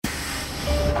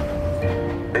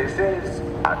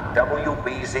a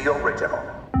WBZ original.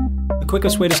 The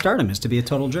quickest way to start him is to be a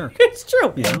total jerk. It's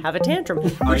true. Yeah. Have a tantrum.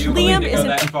 Are you willing to go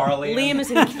that far, Liam? Liam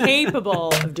is incapable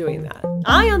of doing that.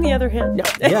 I, on the other hand, no.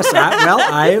 Yes,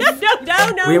 I've...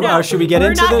 No. Should we get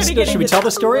into this? Should we tell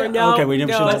the story? No. Okay, we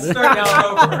never should. Let's start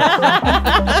over.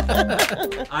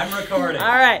 I'm recording.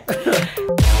 All right.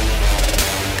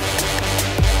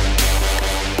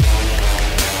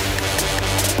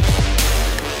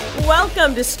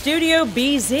 Welcome to Studio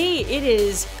BZ. It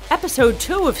is episode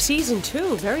 2 of season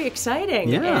 2. Very exciting.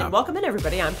 Yeah. And welcome in,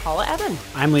 everybody. I'm Paula Ebben.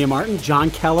 I'm Leah Martin.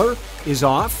 Jon Keller is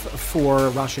off for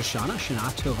Rosh Hashanah.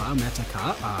 Shana Tova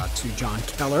Metaka to Jon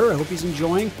Keller. I hope he's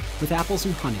enjoying with apples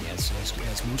and honey, as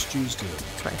most Jews do.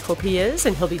 That's right. Hope he is,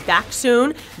 and he'll be back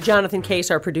soon. Jonathan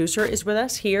Case, our producer, is with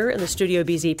us here in the Studio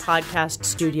BZ podcast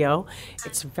studio.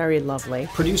 It's very lovely.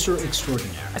 Producer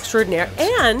extraordinaire. Extraordinaire.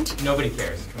 And Nobody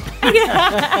cares.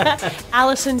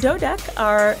 Allison Dodek,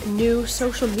 our new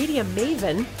social media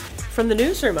maven from the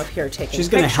newsroom up here taking She's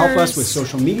going to help us with pictures.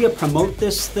 social media, promote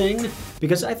this thing,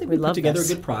 because I think we put love together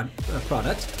this. a good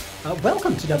product.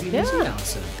 Welcome to WBZ, Yeah.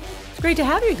 Allison. It's great to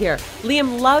have you here.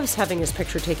 Liam loves having his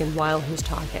picture taken while he's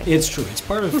talking. It's true. It's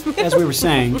part of, as we were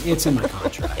saying, it's in my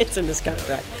contract. It's in this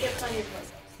contract.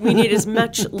 We need as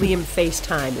much Liam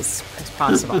FaceTime as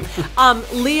possible.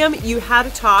 Liam, you had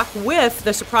a talk with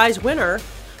the surprise winner,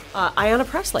 Ayanna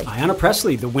Pressley. Ayanna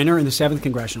Pressley, the winner in the 7th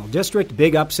Congressional District.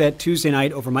 Big upset Tuesday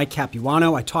night over Mike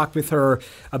Capuano. I talked with her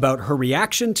about her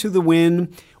reaction to the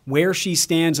win, where she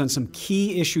stands on some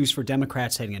key issues for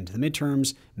Democrats heading into the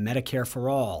midterms, Medicare for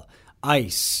All,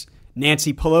 ICE,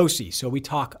 Nancy Pelosi. So we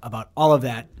talk about all of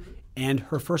that and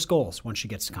her first goals once she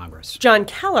gets to Congress. Jon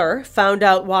Keller found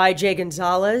out why Jay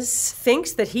Gonzalez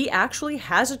thinks that he actually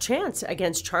has a chance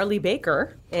against Charlie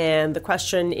Baker. And the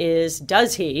question is,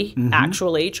 does he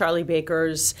actually? Charlie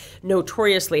Baker's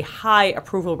notoriously high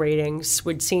approval ratings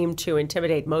would seem to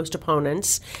intimidate most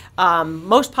opponents.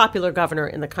 Most popular governor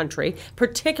in the country,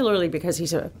 particularly because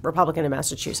he's a Republican in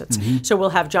Massachusetts. So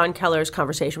we'll have Jon Keller's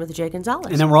conversation with Jay Gonzalez.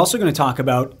 And then we're also going to talk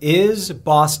about, is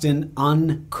Boston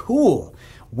uncool?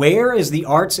 Where is the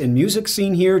arts and music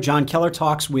scene here? Jon Keller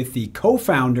talks with the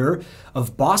co-founder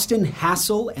of Boston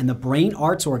Hassle and the Brain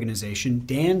Arts Organization,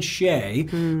 Dan Shea,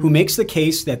 who makes the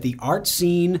case that the art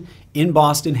scene in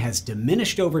Boston has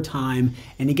diminished over time,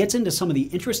 and he gets into some of the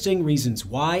interesting reasons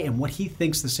why and what he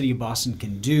thinks the city of Boston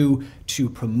can do to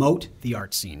promote the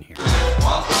art scene here.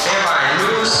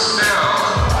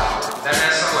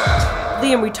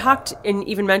 Liam, we talked and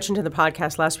even mentioned in the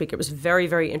podcast last week, it was very,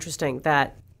 very interesting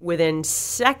that within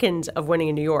seconds of winning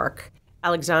in New York,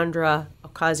 Alexandra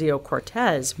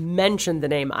Ocasio-Cortez mentioned the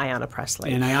name Ayanna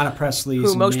Pressley. And Ayanna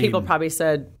Pressley's who most name, people probably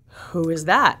said, who is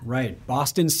that? Right.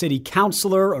 Boston City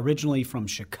Councilor, originally from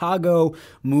Chicago,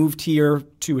 moved here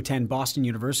to attend Boston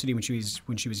University when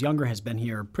she was younger, has been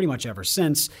here pretty much ever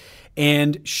since.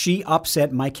 And she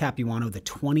upset Mike Capuano, the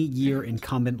 20-year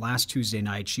incumbent, last Tuesday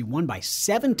night. She won by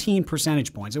 17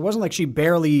 percentage points. It wasn't like she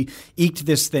barely eked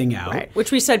this thing out. Right.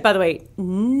 Which we said, by the way,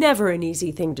 never an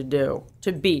easy thing to do,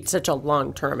 to beat such a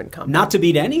long-term incumbent. Not to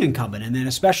beat any incumbent. And then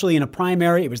especially in a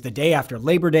primary, it was the day after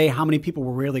Labor Day. How many people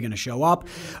were really going to show up?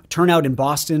 Turnout in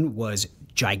Boston was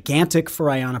gigantic for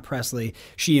Ayanna Pressley.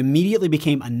 She immediately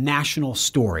became a national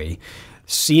story.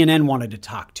 CNN wanted to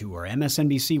talk to her.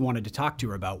 MSNBC wanted to talk to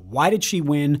her about why did she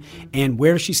win and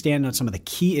where does she stand on some of the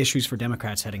key issues for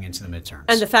Democrats heading into the midterms.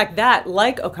 And the fact that,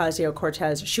 like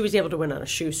Ocasio-Cortez, she was able to win on a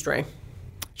shoestring.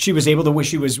 She was able to win.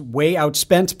 She was way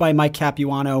outspent by Mike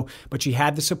Capuano, but she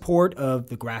had the support of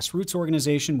the grassroots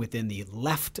organization within the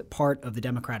left part of the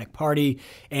Democratic Party.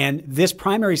 And this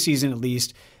primary season, at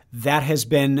least, that has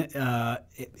been,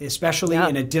 especially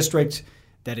in a district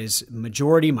that is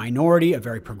majority minority, a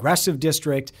very progressive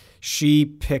district, she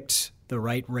picked the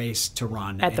right race to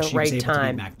run at the right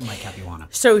time. To beat Mike Capuano.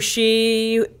 So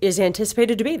she is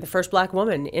anticipated to be the first black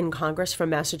woman in Congress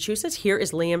from Massachusetts. Here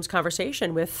is Liam's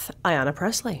conversation with Ayanna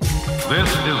Pressley. This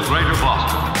is Greater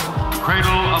Boston,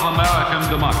 cradle of American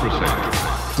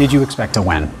democracy. Did you expect to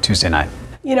win Tuesday night?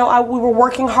 You know, we were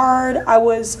working hard. I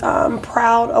was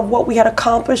proud of what we had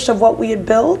accomplished, of what we had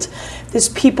built. This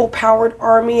people-powered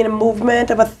army and a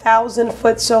movement of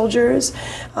 1,000-foot soldiers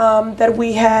that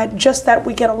we had, just that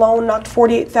weekend alone, knocked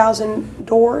 48,000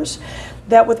 doors.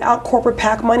 That without corporate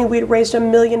PAC money, we had raised $1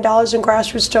 million in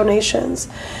grassroots donations.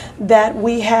 That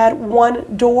we had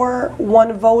one door,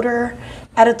 one voter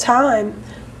at a time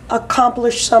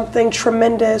accomplished something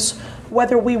tremendous,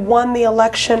 whether we won the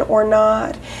election or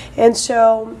not. And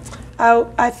so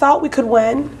I thought we could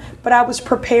win, but I was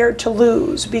prepared to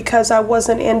lose because I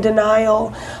wasn't in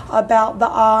denial about the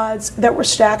odds that were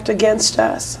stacked against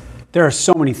us. There are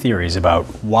so many theories about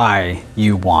why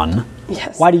you won.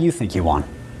 Yes. Why do you think you won?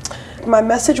 My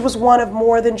message was one of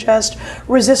more than just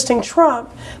resisting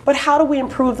Trump, but how do we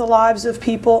improve the lives of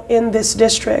people in this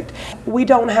district? We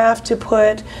don't have to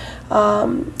put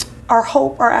our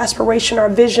hope, our aspiration, our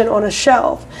vision on a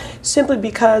shelf simply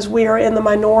because we are in the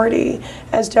minority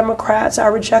as Democrats. I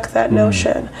reject that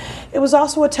notion. It was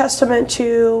also a testament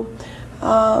to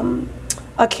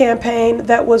a campaign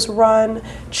that was run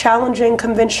challenging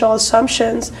conventional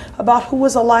assumptions about who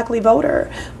was a likely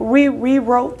voter. We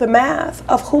rewrote the math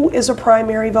of who is a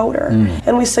primary voter.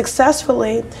 And we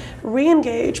successfully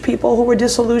re-engaged people who were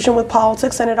disillusioned with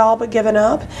politics and had all but given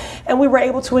up. And we were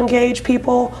able to engage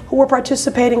people who were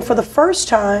participating for the first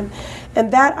time.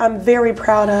 And that I'm very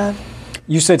proud of.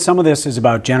 You said some of this is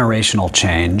about generational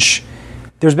change.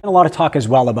 There's been a lot of talk as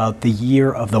well about the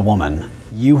year of the woman.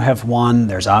 You have won.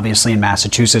 There's obviously in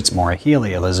Massachusetts, Maura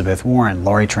Healey, Elizabeth Warren,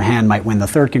 Lori Trahan might win the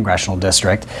 3rd congressional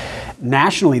district.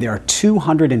 Nationally, there are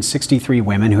 263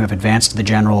 women who have advanced to the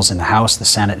generals in the House, the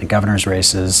Senate, and governor's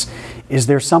races. Is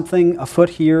there something afoot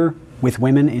here with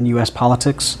women in U.S.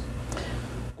 politics?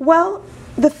 Well,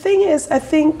 the thing is, I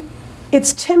think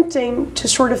it's tempting to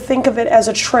sort of think of it as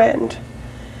a trend.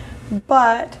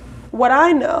 But what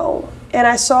I know, and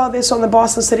I saw this on the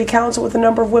Boston City Council with a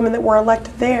number of women that were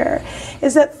elected there,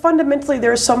 is that fundamentally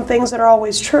there are some things that are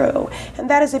always true. And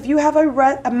that is, if you have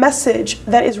a message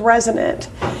that is resonant,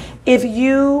 if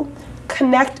you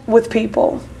connect with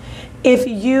people, if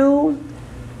you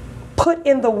put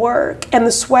in the work and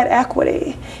the sweat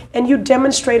equity, and you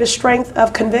demonstrate a strength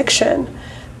of conviction,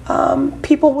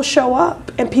 people will show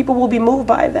up and people will be moved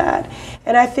by that.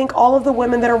 And I think all of the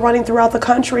women that are running throughout the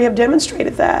country have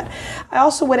demonstrated that. I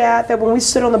also would add that when we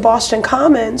stood on the Boston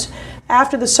Commons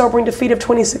after the sobering defeat of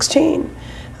 2016,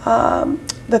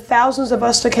 the thousands of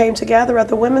us that came together at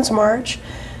the Women's March,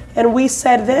 and we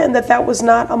said then that that was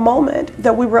not a moment,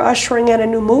 that we were ushering in a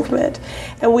new movement.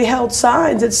 And we held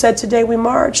signs that said, today we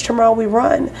march, tomorrow we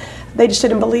run. They just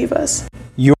didn't believe us.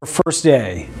 Your first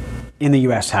day in the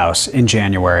U.S. House in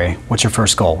January, what's your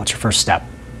first goal? What's your first step?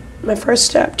 My first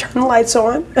step, turn the lights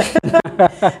on.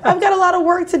 I've got a lot of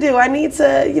work to do. I need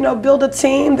to, build a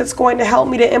team that's going to help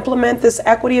me to implement this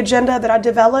equity agenda that I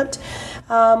developed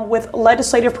with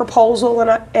legislative proposal and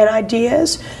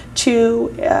ideas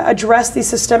to address these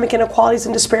systemic inequalities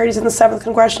and disparities in the 7th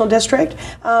Congressional District.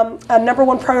 A number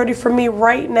one priority for me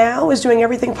right now is doing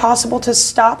everything possible to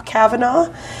stop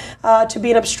Kavanaugh, to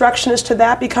be an obstructionist to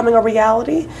that becoming a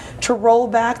reality, to roll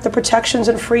back the protections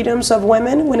and freedoms of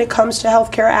women when it comes to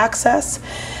health care access,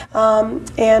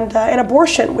 and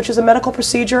abortion, which is a medical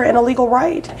procedure and a legal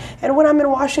right. And when I'm in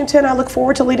Washington, I look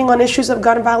forward to leading on issues of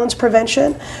gun violence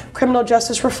prevention, criminal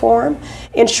justice reform,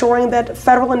 ensuring that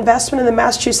federal investment in the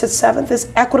Massachusetts 7th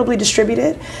is equitably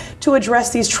distributed to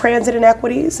address these transit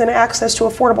inequities and access to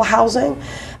affordable housing,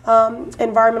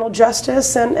 environmental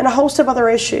justice, and a host of other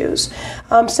issues.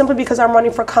 Simply because I'm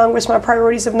running for Congress, my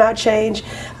priorities have not changed,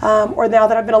 or now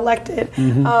that I've been elected,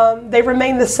 they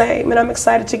remain the same, and I'm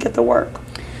excited to get the work.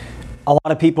 A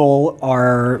lot of people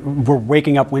were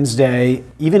waking up Wednesday,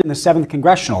 even in the 7th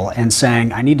Congressional, and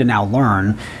saying, I need to now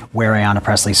learn where Ayanna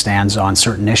Pressley stands on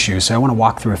certain issues. So I want to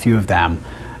walk through a few of them.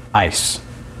 ICE.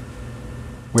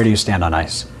 Where do you stand on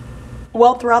ICE?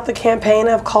 Well, throughout the campaign,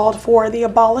 I've called for the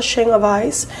abolishing of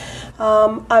ICE.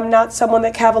 I'm not someone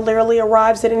that cavalierly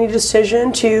arrives at any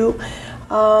decision to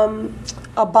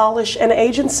abolish an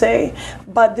agency,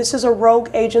 but this is a rogue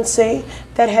agency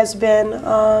that has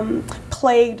been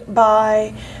plagued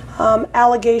by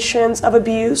allegations of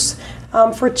abuse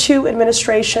for 2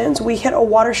 administrations. We hit a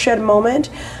watershed moment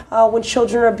when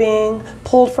children are being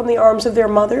pulled from the arms of their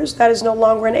mothers. That is no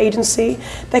longer an agency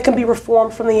that can be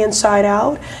reformed from the inside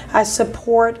out. I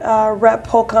support Rep.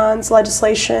 Polkan's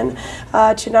legislation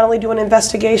to not only do an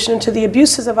investigation into the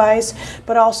abuses of ICE,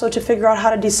 but also to figure out how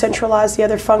to decentralize the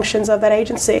other functions of that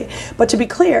agency. But to be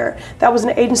clear, that was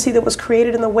an agency that was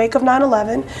created in the wake of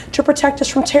 9/11 to protect us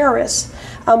from terrorists.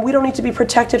 We don't need to be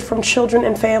protected from children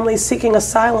and families seeking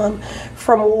asylum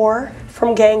from war,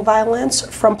 from gang violence,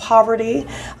 from poverty.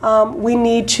 We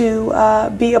need to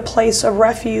be a place of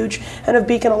refuge and a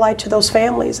beacon of light to those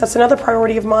families. That's another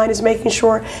priority of mine, is making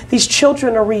sure these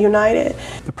children are reunited.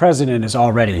 The president is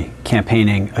already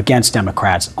campaigning against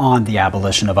Democrats on the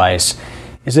abolition of ICE.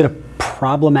 Is it a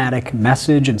problematic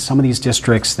message in some of these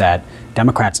districts that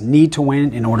Democrats need to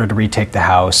win in order to retake the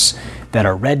House, that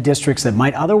are red districts that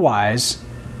might otherwise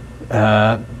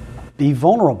be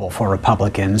vulnerable for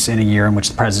Republicans in a year in which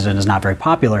the president is not very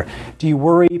popular? Do you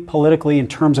worry politically in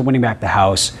terms of winning back the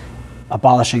House,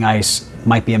 abolishing ICE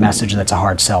might be a message that's a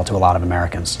hard sell to a lot of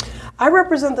Americans? I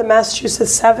represent the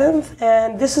Massachusetts 7th,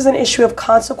 and this is an issue of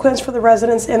consequence for the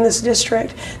residents in this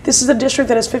district. This is a district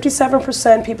that has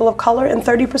 57% people of color and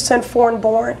 30%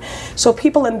 foreign-born. So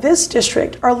people in this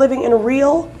district are living in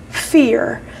real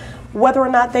fear whether or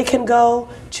not they can go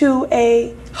to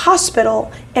a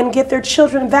hospital and get their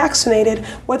children vaccinated,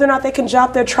 whether or not they can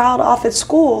drop their child off at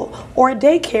school or at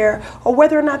daycare, or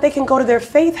whether or not they can go to their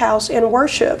faith house and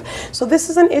worship. So this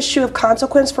is an issue of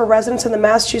consequence for residents in the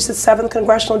Massachusetts 7th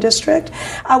Congressional District.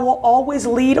 I will always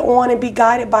lead on and be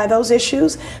guided by those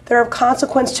issues that are of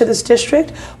consequence to this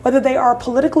district, whether they are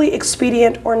politically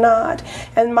expedient or not.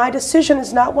 And my decision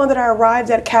is not one that I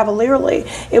arrived at cavalierly.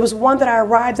 It was one that I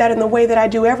arrived at in the way that I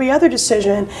do every other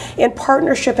decision, in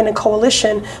partnership and in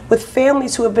coalition with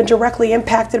families who have been directly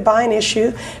impacted by an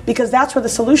issue, because that's where the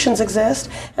solutions exist,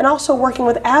 and also working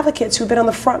with advocates who've been on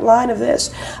the front line of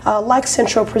this, like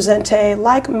Centro Presente,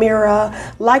 like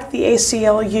MIRA, like the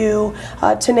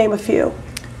ACLU, to name a few.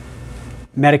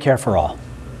 Medicare for all.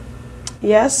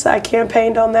 Yes, I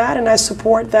campaigned on that and I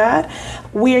support that.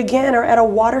 We again are at a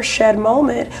watershed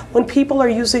moment when people are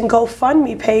using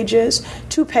GoFundMe pages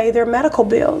to pay their medical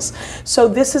bills. So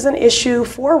this is an issue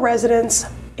for residents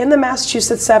in the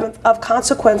Massachusetts 7th of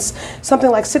consequence.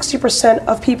 Something like 60%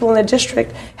 of people in the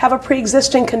district have a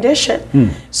pre-existing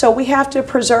condition. So we have to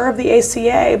preserve the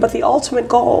ACA, but the ultimate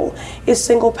goal is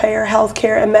single-payer health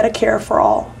care and Medicare for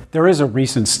all. There is a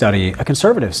recent study, a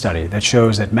conservative study, that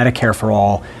shows that Medicare for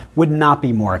all would not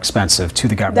be more expensive to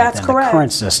the government than the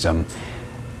current system.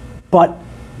 But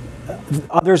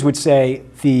others would say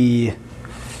the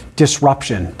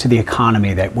disruption to the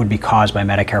economy that would be caused by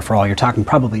Medicare for all, you're talking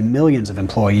probably millions of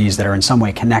employees that are in some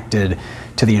way connected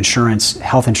to the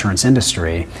health insurance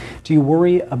industry. Do you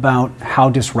worry about how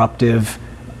disruptive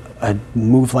a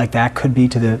move like that could be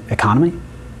to the economy?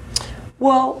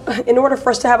 Well, in order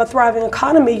for us to have a thriving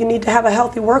economy, you need to have a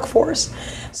healthy workforce.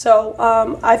 So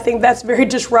I think that's very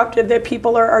disruptive that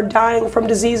people are dying from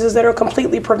diseases that are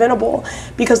completely preventable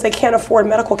because they can't afford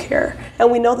medical care.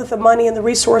 And we know that the money and the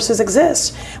resources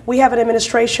exist. We have an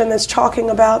administration that's talking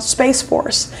about Space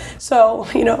Force. So,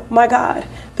 my God,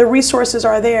 the resources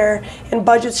are there, and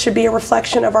budgets should be a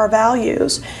reflection of our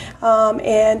values.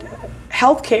 And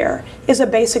healthcare is a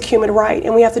basic human right,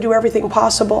 and we have to do everything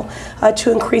possible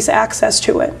to increase access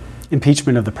to it.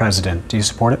 Impeachment of the president, do you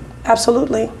support it?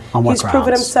 Absolutely. On what He's grounds?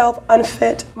 proven himself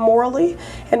unfit morally,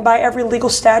 and by every legal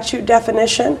statute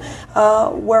definition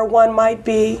where one might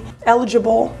be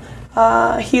eligible,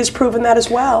 he has proven that as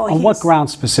well. On what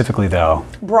grounds specifically, though?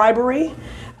 Bribery,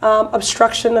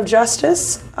 obstruction of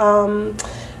justice,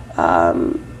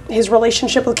 his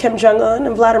relationship with Kim Jong-un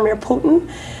and Vladimir Putin.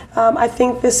 I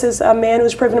think this is a man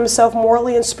who's proven himself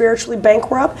morally and spiritually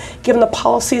bankrupt, given the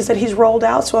policies that he's rolled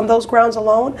out. So on those grounds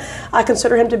alone, I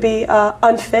consider him to be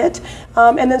unfit.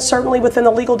 And then certainly within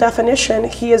the legal definition,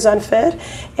 he is unfit.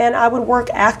 And I would work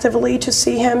actively to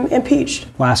see him impeached.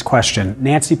 Last question.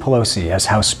 Nancy Pelosi as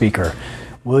House Speaker.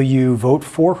 Will you vote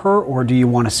for her, or do you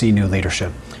want to see new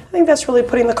leadership? I think that's really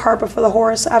putting the cart before the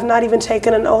horse. I've not even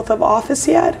taken an oath of office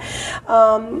yet.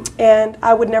 And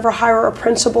I would never hire a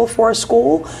principal for a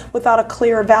school without a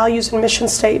clear values and mission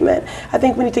statement. I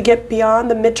think we need to get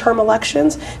beyond the midterm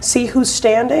elections, see who's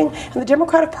standing. And the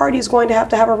Democratic Party is going to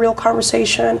have a real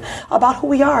conversation about who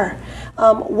we are.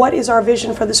 What is our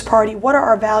vision for this party? What are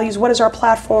our values? What is our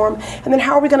platform? And then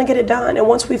how are we going to get it done? And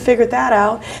once we figured that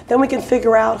out, then we can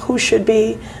figure out who should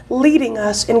be leading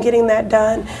us in getting that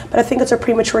done. But I think it's a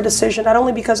premature decision, not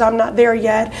only because I'm not there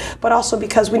yet, but also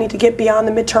because we need to get beyond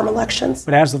the midterm elections.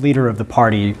 But as the leader of the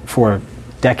party for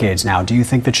decades now, do you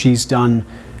think that she's done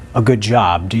a good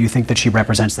job? Do you think that she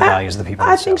represents the values of the people?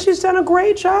 I think she's done a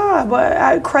great job.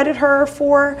 I credit her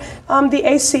for the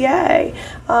ACA.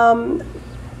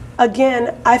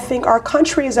 Again, I think our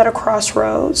country is at a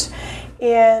crossroads,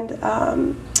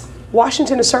 and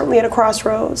Washington is certainly at a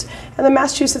crossroads, and the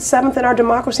Massachusetts 7th and our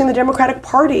democracy and the Democratic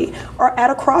Party are at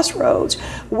a crossroads.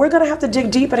 We're going to have to dig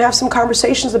deep and have some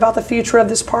conversations about the future of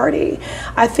this party.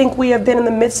 I think we have been in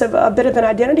the midst of a bit of an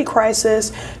identity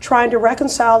crisis, trying to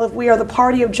reconcile if we are the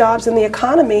party of jobs and the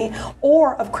economy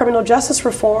or of criminal justice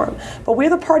reform. But we're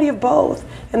the party of both,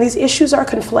 and these issues are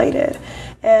conflated.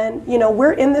 And,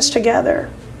 we're in this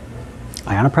together.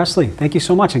 Ayanna Pressley, thank you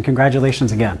so much, and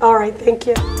congratulations again. All right, thank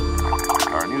you.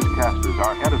 Our newscasters,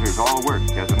 our editors all work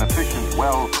as an efficient,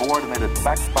 well-coordinated,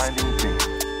 fact-finding team.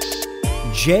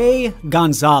 Jay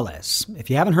Gonzalez. If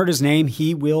you haven't heard his name,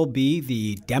 he will be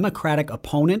the Democratic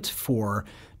opponent for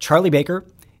Charlie Baker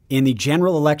in the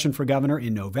general election for governor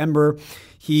in November.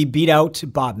 He beat out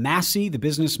Bob Massey, the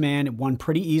businessman, won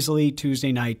pretty easily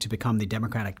Tuesday night to become the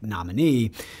Democratic nominee.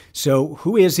 So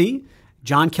who is he?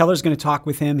 Jon Keller is going to talk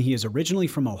with him. He is originally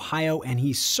from Ohio, and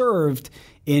he served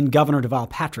in Governor Deval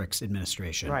Patrick's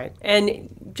administration. Right. And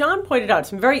John pointed out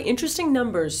some very interesting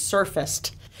numbers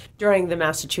surfaced during the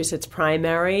Massachusetts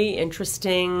primary.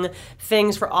 Interesting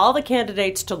things for all the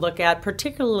candidates to look at,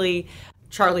 particularly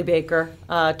Charlie Baker,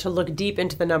 to look deep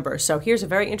into the numbers. So here's a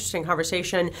very interesting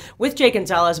conversation with Jay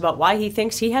Gonzalez about why he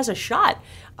thinks he has a shot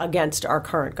against our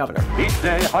current governor. Each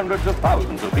day, hundreds of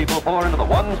thousands of people pour into the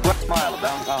 1 square mile of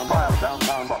downtown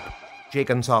Boston. Jay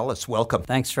Gonzalez, welcome.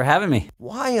 Thanks for having me.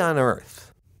 Why on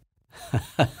earth?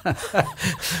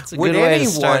 It's a good way to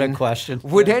start a question.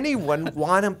 Would anyone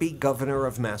want to be governor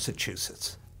of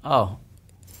Massachusetts? Oh,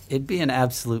 it'd be an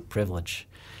absolute privilege.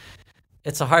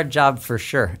 It's a hard job for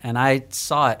sure, and I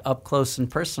saw it up close and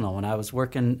personal when I was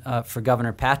working for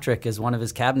Governor Patrick as one of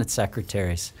his cabinet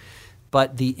secretaries.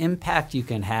 But the impact you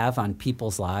can have on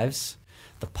people's lives,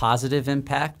 the positive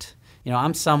impact,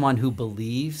 I'm someone who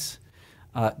believes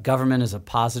government is a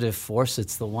positive force.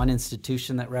 It's the one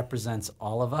institution that represents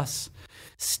all of us.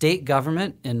 State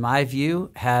government, in my view,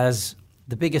 has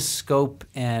the biggest scope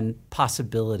and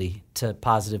possibility to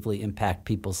positively impact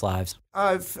people's lives.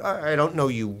 I don't know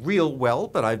you real well,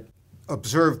 but I've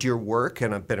observed your work,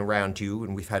 and I've been around you,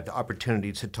 and we've had the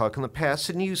opportunity to talk in the past,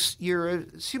 and you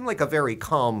seem like a very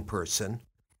calm person.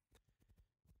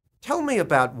 Tell me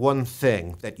about one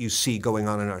thing that you see going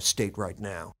on in our state right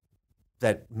now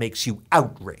that makes you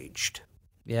outraged.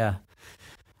 Yeah.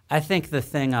 I think the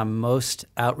thing I'm most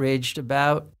outraged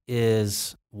about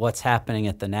is what's happening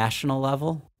at the national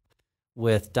level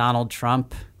with Donald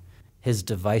Trump, his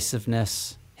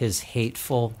divisiveness, his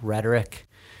hateful rhetoric,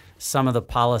 some of the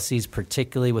policies,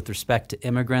 particularly with respect to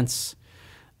immigrants,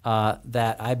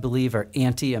 that I believe are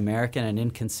anti-American and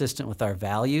inconsistent with our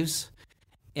values.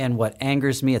 And what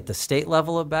angers me at the state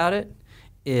level about it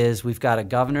is we've got a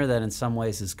governor that in some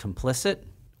ways is complicit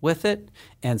with it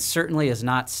and certainly is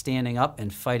not standing up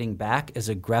and fighting back as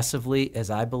aggressively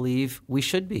as I believe we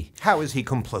should be. How is he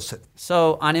complicit?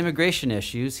 So on immigration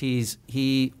issues,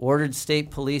 he ordered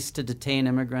state police to detain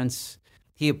immigrants.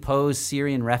 He opposed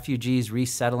Syrian refugees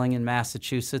resettling in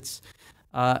Massachusetts.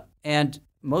 And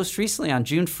most recently, on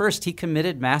June 1st, he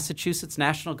committed Massachusetts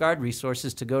National Guard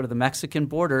resources to go to the Mexican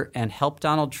border and help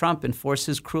Donald Trump enforce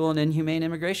his cruel and inhumane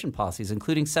immigration policies,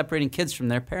 including separating kids from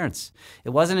their parents. It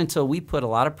wasn't until we put a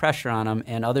lot of pressure on him,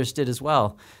 and others did as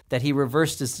well, that he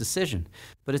reversed his decision.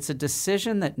 But it's a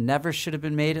decision that never should have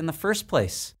been made in the first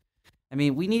place. I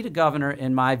mean, we need a governor,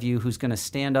 in my view, who's going to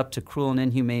stand up to cruel and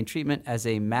inhumane treatment as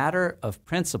a matter of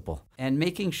principle and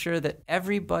making sure that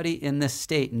everybody in this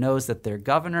state knows that their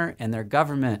governor and their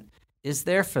government is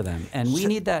there for them. And we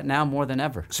need that now more than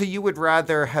ever. So you would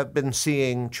rather have been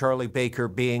seeing Charlie Baker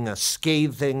being a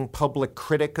scathing public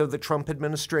critic of the Trump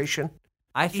administration?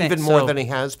 I think even more than he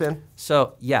has been?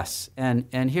 So, yes.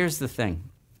 And here's the thing.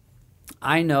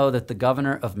 I know that the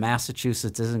governor of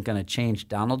Massachusetts isn't going to change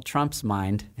Donald Trump's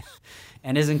mind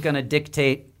and isn't going to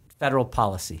dictate federal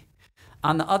policy.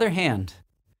 On the other hand,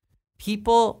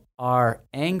 people are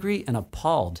angry and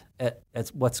appalled at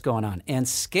what's going on and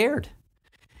scared.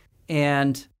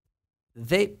 And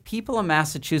people in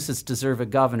Massachusetts deserve a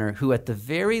governor who, at the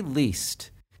very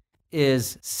least,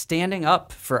 is standing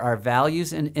up for our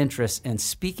values and interests and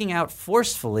speaking out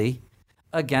forcefully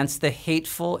against the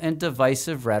hateful and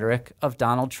divisive rhetoric of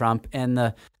Donald Trump and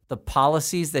the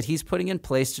policies that he's putting in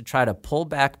place to try to pull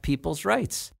back people's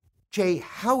rights. Jay,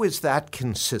 how is that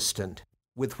consistent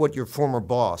with what your former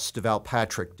boss, Deval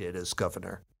Patrick, did as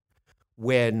governor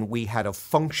when we had a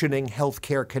functioning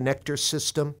healthcare connector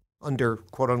system under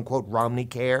quote-unquote Romney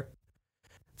Care?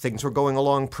 Things were going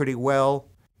along pretty well.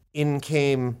 In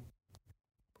came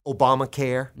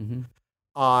Obamacare.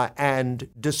 Mm-hmm. And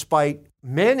despite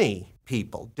many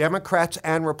people, Democrats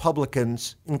and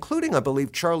Republicans, including, I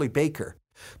believe, Charlie Baker,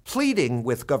 pleading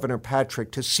with Governor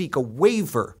Patrick to seek a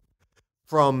waiver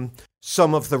from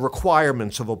some of the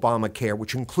requirements of Obamacare,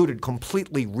 which included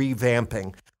completely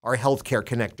revamping our healthcare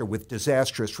connector with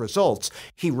disastrous results,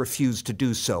 he refused to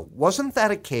do so. Wasn't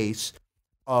that a case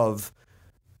of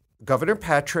Governor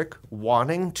Patrick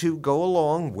wanting to go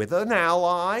along with an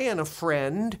ally and a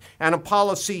friend and a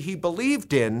policy he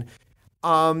believed in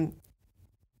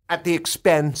at the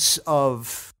expense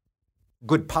of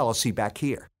good policy back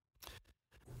here?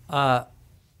 I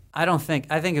think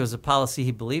it was a policy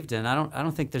he believed in. I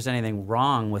don't think there's anything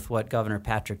wrong with what Governor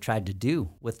Patrick tried to do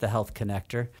with the Health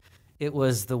Connector. It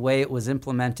was the way it was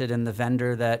implemented and the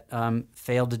vendor that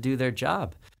failed to do their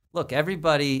job. Look,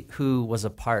 everybody who was a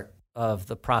part of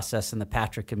the process in the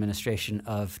Patrick administration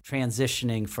of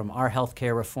transitioning from our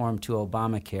healthcare reform to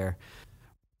Obamacare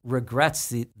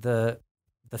regrets the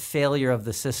the failure of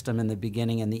the system in the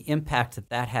beginning and the impact that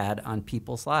that had on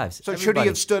people's lives. So should he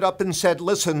have stood up and said,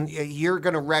 listen, you're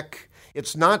going to wreck,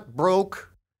 it's not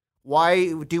broke.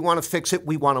 Why do you want to fix it?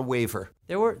 We want a waiver.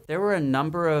 There were a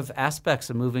number of aspects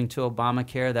of moving to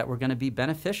Obamacare that were going to be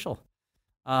beneficial.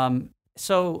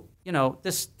 So,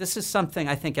 this is something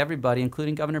I think everybody,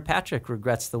 including Governor Patrick,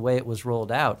 regrets the way it was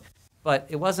rolled out. But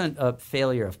it wasn't a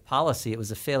failure of policy. It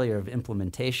was a failure of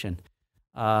implementation.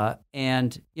 I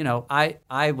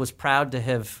was proud to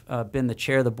have been the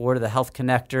chair of the board of the Health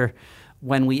Connector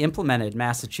when we implemented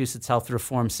Massachusetts health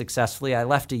reform successfully. I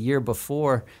left a year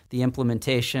before the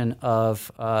implementation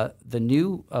of the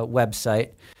new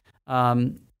website. I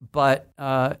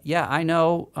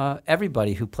know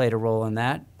everybody who played a role in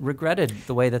that regretted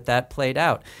the way that played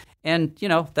out. And,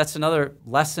 that's another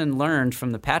lesson learned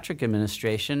from the Patrick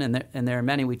administration, and there are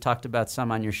many. We talked about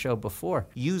some on your show before.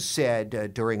 You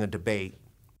said during a debate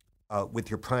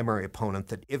with your primary opponent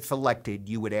that if elected,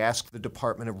 you would ask the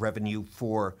Department of Revenue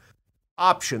for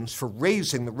options for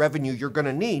raising the revenue you're going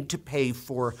to need to pay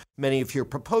for many of your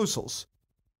proposals.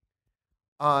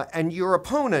 And your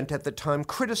opponent at the time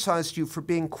criticized you for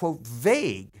being, quote,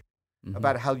 vague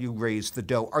about how you raised the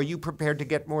dough. Are you prepared to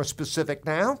get more specific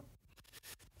now?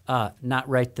 Not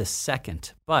right this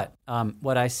second. But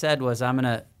what I said was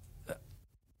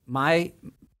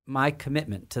my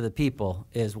commitment to the people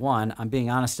is, one, I'm being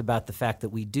honest about the fact that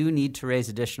we do need to raise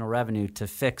additional revenue to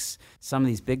fix some of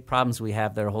these big problems we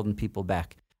have that are holding people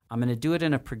back. I'm going to do it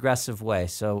in a progressive way.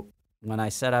 So when I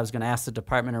said I was going to ask the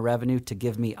Department of Revenue to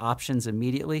give me options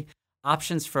immediately,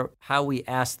 options for how we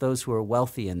ask those who are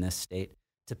wealthy in this state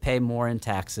to pay more in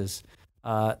taxes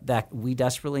that we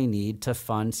desperately need to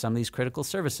fund some of these critical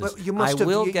services. Well,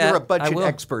 you're a budget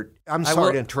expert. I'm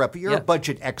sorry to interrupt, but you're a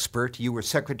budget expert. You were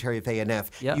Secretary of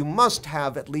A&F. Yep. You must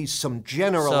have at least some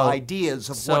general ideas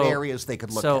of what areas they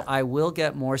could look at. So I will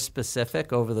get more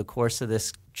specific over the course of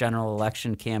this general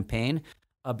election campaign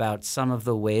about some of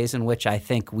the ways in which I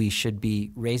think we should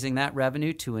be raising that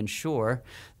revenue to ensure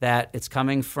that it's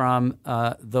coming from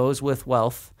those with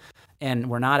wealth.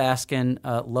 And we're not asking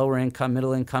lower income,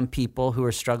 middle income people who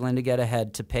are struggling to get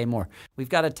ahead to pay more. We've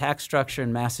got a tax structure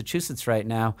in Massachusetts right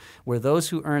now where those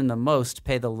who earn the most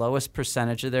pay the lowest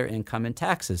percentage of their income in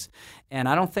taxes. And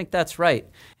I don't think that's right.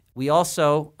 We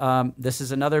also, this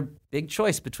is another big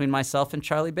choice between myself and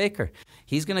Charlie Baker.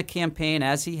 He's going to campaign,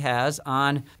 as he has,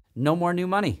 on no more new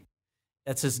money.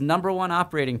 That's his number one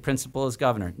operating principle as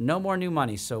governor. No more new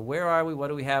money. So where are we? What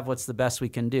do we have? What's the best we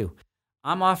can do?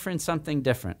 I'm offering something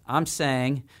different. I'm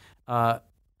saying I'm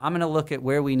going to look at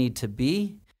where we need to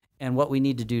be and what we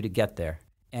need to do to get there.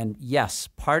 And yes,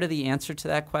 part of the answer to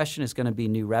that question is going to be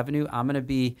new revenue. I'm going to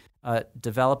be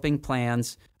developing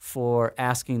plans for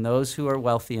asking those who are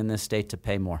wealthy in this state to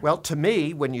pay more. Well, to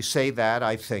me, when you say that,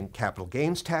 I think capital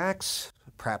gains tax,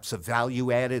 perhaps a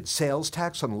value-added sales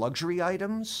tax on luxury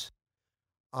items.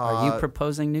 Are you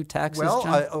proposing new taxes,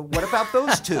 John? What about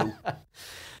those two?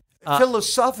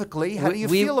 Philosophically, how do you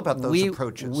feel about those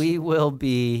approaches? We will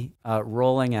be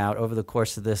rolling out over the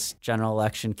course of this general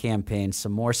election campaign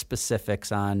some more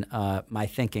specifics on my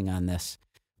thinking on this.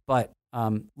 But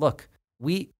look,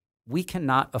 we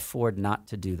cannot afford not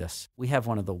to do this. We have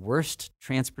one of the worst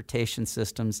transportation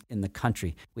systems in the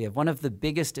country. We have one of the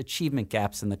biggest achievement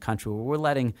gaps in the country where we're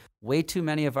letting way too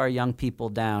many of our young people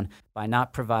down by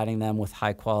not providing them with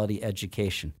high-quality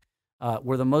education.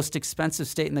 We're the most expensive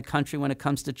state in the country when it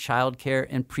comes to childcare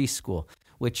and preschool,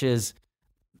 which is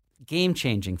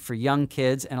game-changing for young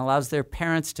kids and allows their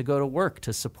parents to go to work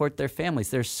to support their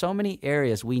families. There's so many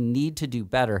areas we need to do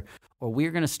better, or we're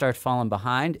going to start falling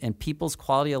behind, and people's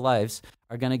quality of lives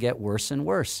are going to get worse and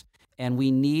worse. And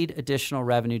we need additional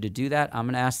revenue to do that. I'm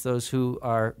going to ask those who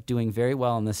are doing very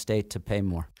well in this state to pay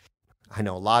more. I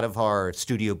know a lot of our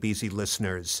Studio BZ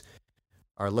listeners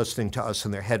are listening to us in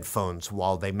their headphones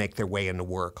while they make their way into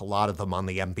work, a lot of them on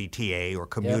the MBTA or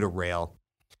commuter rail.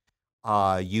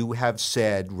 You have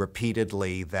said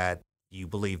repeatedly that you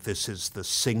believe this is the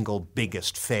single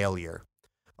biggest failure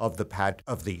of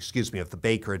the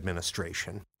Baker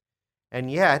administration. And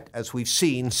yet, as we've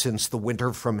seen since the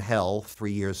winter from hell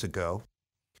 3 years ago,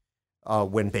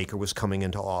 when Baker was coming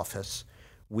into office,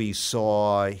 we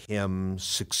saw him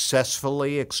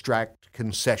successfully extract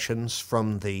concessions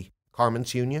from the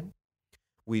Carmen's Union.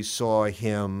 We saw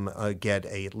him get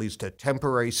at least a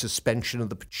temporary suspension of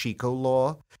the Pacheco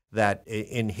law that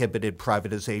inhibited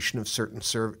privatization of certain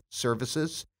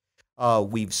services.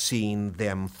 We've seen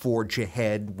them forge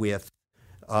ahead with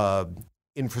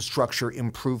infrastructure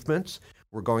improvements.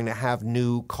 We're going to have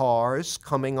new cars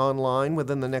coming online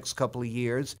within the next couple of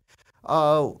years.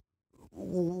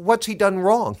 What's he done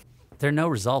wrong? There are no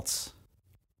results.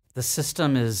 the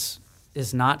system is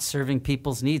not serving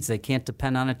people's needs. They can't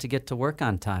depend on it to get to work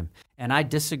on time. And I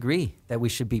disagree that we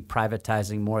should be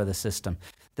privatizing more of the system.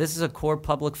 This is a core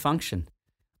public function.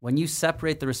 When you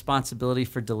separate the responsibility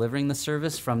for delivering the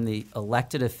service from the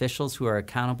elected officials who are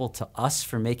accountable to us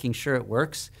for making sure it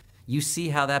works, you see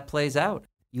how that plays out.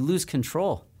 You lose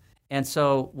control. And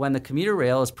so when the commuter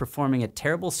rail is performing at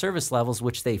terrible service levels,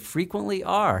 which they frequently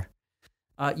are,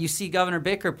 you see Governor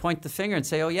Baker point the finger and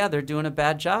say, oh, yeah, they're doing a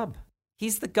bad job.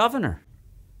 He's the governor.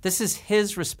 This is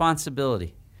his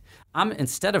responsibility.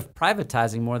 Instead of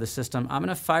privatizing more of the system, I'm going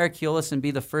to fire Keolis and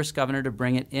be the first governor to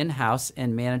bring it in-house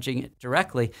and managing it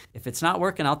directly. If it's not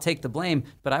working, I'll take the blame,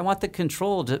 but I want the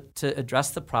control to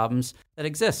address the problems that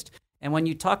exist. And when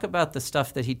you talk about the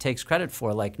stuff that he takes credit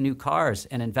for, like new cars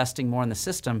and investing more in the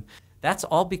system, that's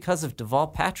all because of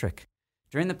Deval Patrick.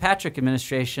 During the Patrick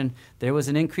administration, there was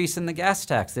an increase in the gas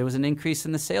tax. There was an increase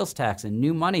in the sales tax and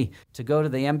new money to go to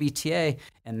the MBTA.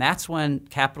 And that's when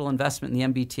capital investment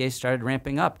in the MBTA started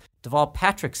ramping up. Deval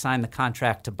Patrick signed the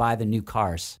contract to buy the new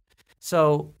cars.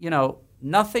 So,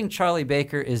 nothing Charlie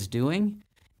Baker is doing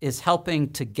is helping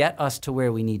to get us to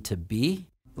where we need to be.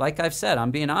 Like I've said,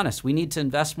 I'm being honest. We need to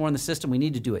invest more in the system. We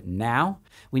need to do it now.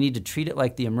 We need to treat it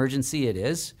like the emergency it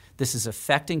is. This is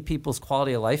affecting people's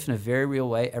quality of life in a very real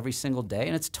way every single day,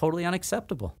 and it's totally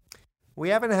unacceptable. We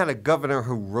haven't had a governor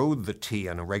who rode the T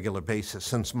on a regular basis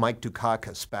since Mike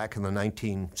Dukakis back in the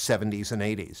 1970s and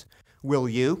 80s. Will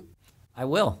you? I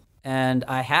will, and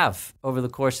I have over the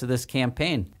course of this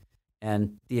campaign.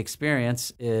 And the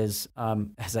experience is,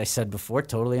 as I said before,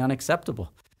 totally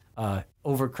unacceptable.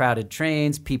 Overcrowded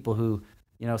trains, people who,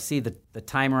 see the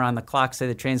timer on the clock, say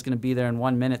the train's going to be there in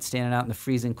 1 minute, standing out in the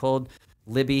freezing cold.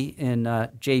 Libby in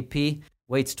JP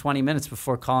waits 20 minutes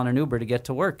before calling an Uber to get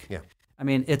to work. Yeah. I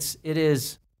mean, it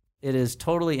is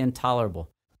totally intolerable.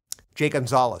 Jay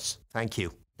Gonzalez, thank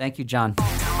you. Thank you, John.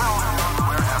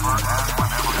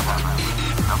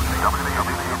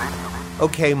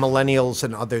 Okay, millennials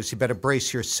and others, you better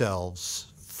brace yourselves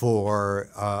for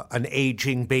an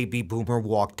aging baby boomer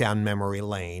walk down memory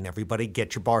lane. Everybody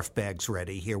get your barf bags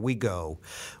ready. Here we go.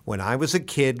 When I was a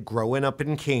kid growing up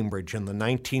in Cambridge in the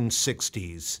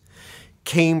 1960s,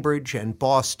 Cambridge and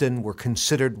Boston were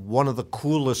considered one of the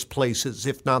coolest places,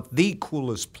 if not the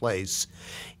coolest place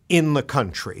in the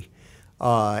country,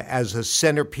 as a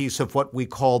centerpiece of what we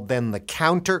called then the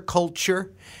counterculture,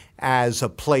 as a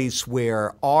place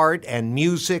where art and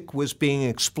music was being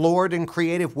explored in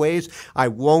creative ways. I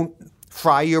won't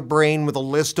fry your brain with a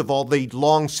list of all the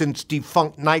long-since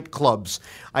defunct nightclubs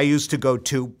I used to go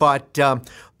to, but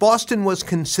Boston was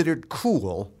considered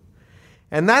cool.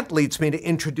 And that leads me to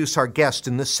introduce our guest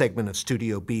in this segment of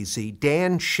Studio BZ.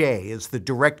 Dan Shea is the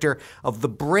director of the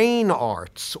Brain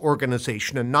Arts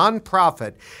organization, a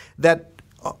nonprofit that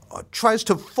tries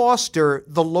to foster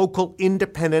the local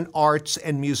independent arts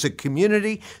and music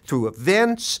community through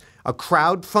events, a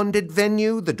crowd-funded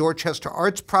venue, the Dorchester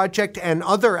Arts Project, and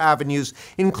other avenues,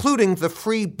 including the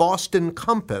free Boston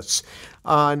Compass,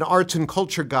 an arts and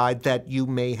culture guide that you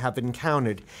may have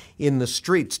encountered in the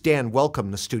streets. Dan, welcome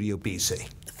to Studio BC.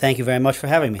 Thank you very much for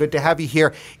having me. Good to have you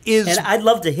here. And I'd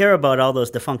love to hear about all those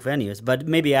defunct venues, but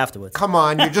maybe afterwards. Come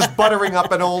on, you're just buttering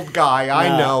up an old guy.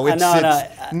 I know.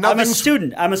 I'm a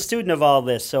student. I'm a student of all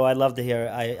this, so I'd love to hear.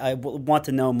 I want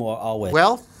to know more always.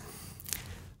 Well,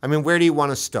 I mean, where do you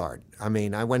want to start? I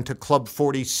mean, I went to Club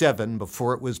 47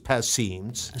 before it was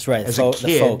Passemes. That's right. As a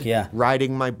kid, yeah.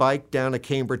 Riding my bike down to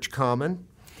Cambridge Common,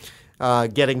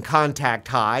 getting contact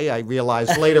high, I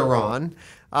realized later on.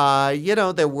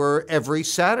 There were, every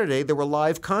Saturday, there were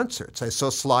live concerts. I saw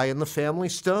Sly and the Family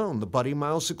Stone, the Buddy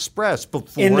Miles Express.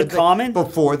 Common?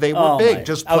 Before they were big,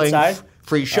 just playing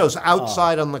free shows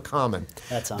outside on the Common.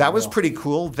 That was pretty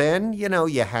cool. Then, you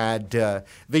had the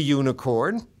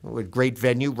Unicorn, a great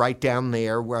venue right down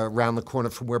there around the corner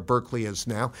from where Berkeley is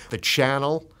now. The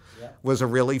Channel was a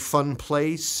really fun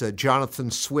place.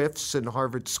 Jonathan Swift's in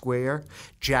Harvard Square.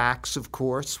 Jack's, of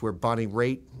course, where Bonnie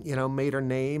Raitt, made her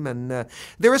name. And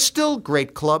there are still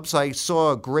great clubs. I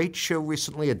saw a great show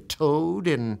recently at Toad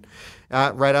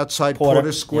right outside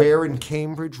Porter Square in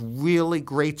Cambridge. Really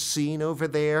great scene over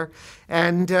there.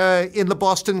 And in the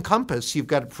Boston Compass, you've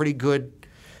got a pretty good,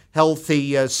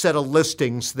 healthy set of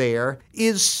listings there.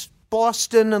 Is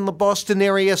Boston and the Boston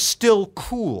area still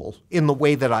cool in the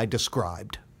way that I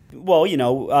described? Well,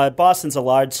 Boston's a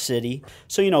large city,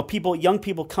 so young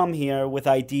people come here with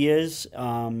ideas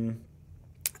en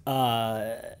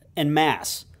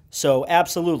masse. So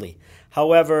absolutely.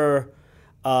 However,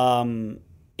 in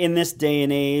this day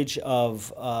and age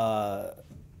of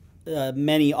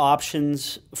many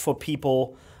options for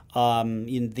people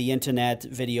in the internet,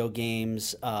 video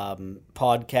games,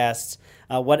 podcasts,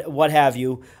 what have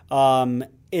you.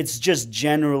 It's just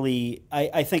generally,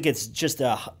 I think it's just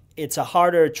it's a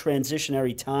harder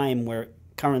transitionary time we're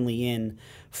currently in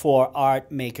for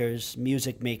art makers,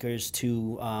 music makers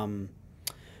to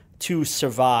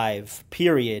survive,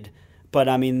 period. But,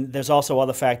 I mean, there's also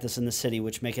other factors in the city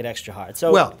which make it extra hard.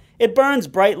 So it burns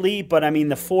brightly, but, I mean,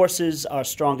 the forces are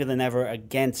stronger than ever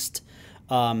against,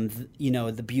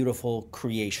 the beautiful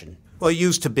creation. Well, it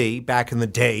used to be, back in the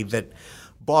day, that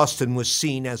Boston was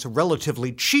seen as a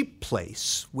relatively cheap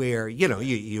place where, you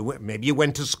maybe you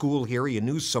went to school here, you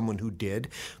knew someone who did,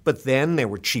 but then there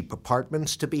were cheap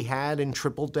apartments to be had in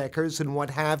triple-deckers and what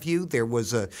have you. There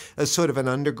was a sort of an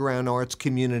underground arts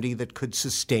community that could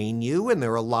sustain you, and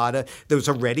there was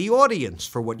a ready audience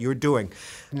for what you're doing.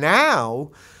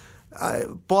 Now,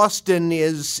 Boston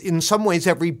is in some ways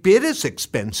every bit as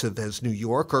expensive as New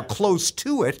York or close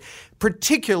to it,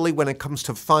 particularly when it comes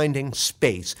to finding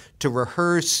space to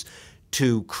rehearse,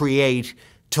 to create,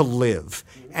 to live.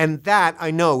 And that,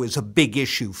 I know, is a big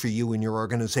issue for you and your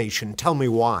organization. Tell me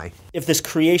why. If this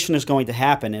creation is going to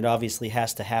happen, it obviously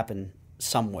has to happen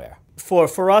somewhere.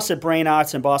 For us at Brain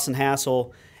Arts and Boston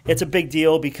Hassle, it's a big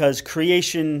deal because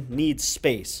creation needs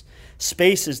space.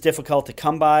 Space is difficult to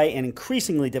come by and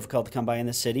increasingly difficult to come by in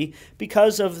the city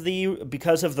because of the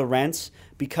rents,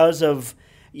 because of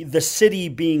the city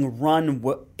being run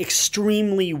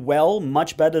extremely well,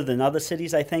 much better than other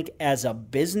cities, I think, as a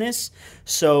business.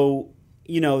 So,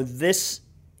 this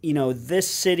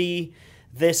city,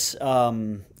 this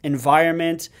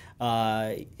environment,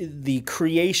 the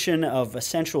creation of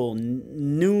essential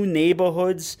new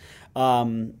neighborhoods,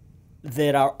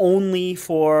 that are only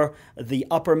for the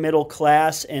upper middle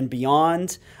class and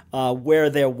beyond, where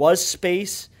there was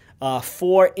space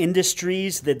for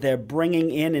industries that they're bringing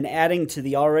in and adding to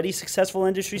the already successful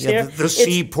industries here. The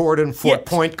Seaport and Fort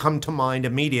Point come to mind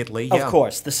immediately. Yeah. Of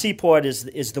course. The Seaport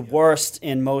is the worst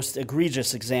and most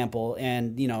egregious example,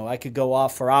 and, I could go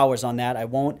off for hours on that. I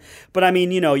won't. But, I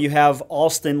mean, you have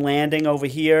Alston Landing over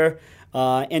here,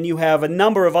 and you have a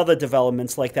number of other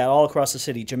developments like that all across the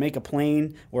city. Jamaica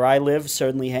Plain, where I live,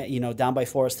 certainly, down by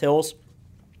Forest Hills.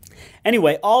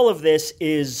 Anyway, all of this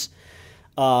is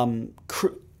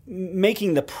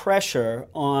making the pressure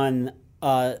on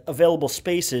available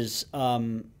spaces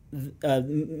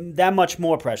that much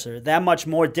more pressure, that much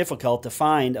more difficult to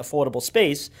find affordable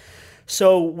space.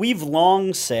 So we've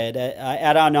long said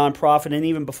at our nonprofit, and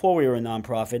even before we were a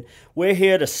nonprofit, we're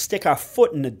here to stick our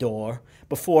foot in the door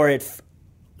before it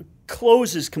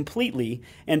closes completely.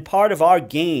 And part of our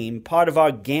game, part of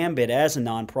our gambit as a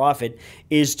nonprofit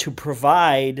is to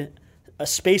provide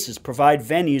spaces, provide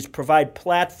venues, provide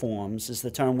platforms is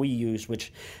the term we use,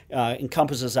 which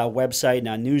encompasses our website and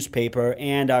our newspaper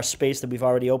and our space that we've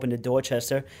already opened in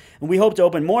Dorchester. And we hope to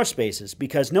open more spaces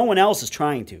because no one else is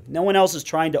trying to. No one else is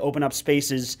trying to open up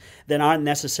spaces that aren't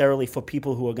necessarily for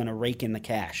people who are going to rake in the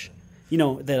cash,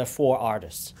 that are for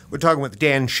artists. We're talking with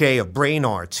Dan Shea of Brain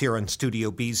Arts here on Studio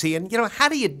BZ. And, how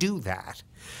do you do that?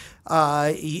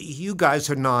 You guys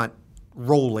are not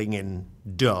rolling in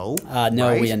dough. No,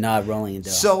 right? We are not rolling in dough.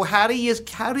 So how do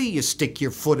you stick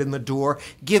your foot in the door,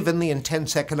 given the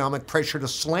intense economic pressure to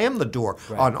slam the door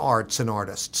on arts and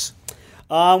artists?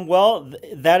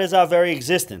 That is our very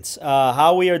existence.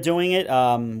 How we are doing it,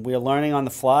 we are learning on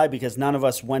the fly because none of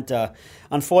us went to,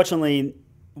 unfortunately,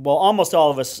 almost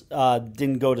all of us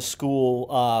didn't go to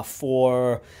school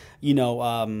for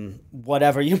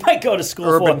whatever you might go to school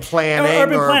for. Urban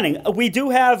planning. We do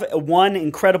have one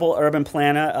incredible urban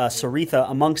planner, Saritha,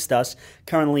 amongst us,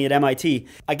 currently at MIT.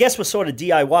 I guess we're sort of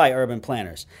DIY urban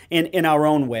planners in our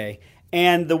own way.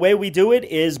 And the way we do it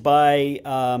is by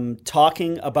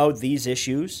talking about these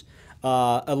issues,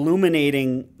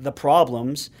 illuminating the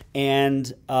problems,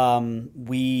 and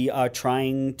we are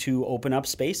trying to open up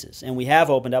spaces. And we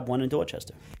have opened up one in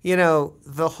Dorchester.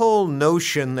 The whole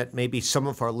notion that maybe some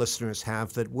of our listeners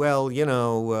have that,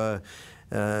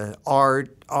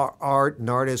 art and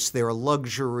artists, they're a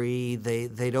luxury,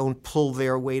 they don't pull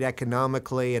their weight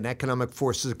economically, and economic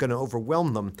forces are going to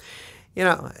overwhelm them.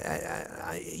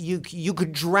 You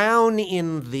could drown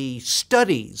in the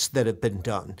studies that have been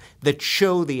done that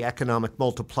show the economic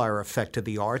multiplier effect of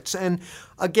the arts. And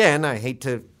again, I hate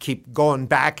to keep going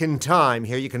back in time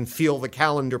here. You can feel the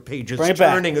calendar pages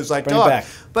turning as I talk.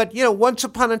 But, once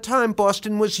upon a time,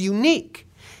 Boston was unique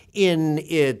in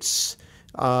its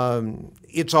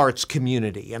arts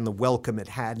community and the welcome it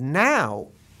had. Now,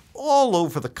 all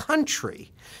over the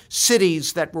country.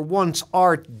 Cities that were once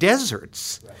art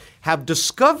deserts have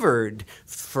discovered,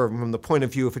 from the point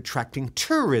of view of attracting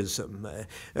tourism,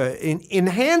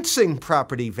 enhancing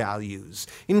property values,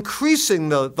 increasing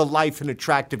the life and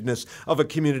attractiveness of a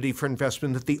community for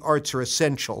investment, that the arts are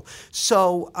essential.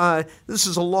 So this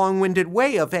is a long-winded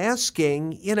way of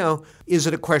asking, is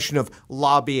it a question of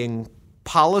lobbying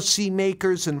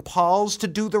policymakers and pols to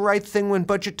do the right thing when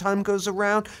budget time goes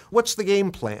around? What's the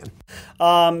game plan?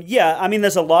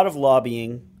 There's a lot of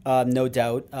lobbying, no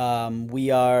doubt. We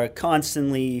are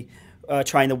constantly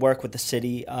trying to work with the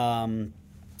city.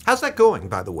 How's that going,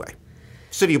 by the way?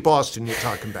 City of Boston you're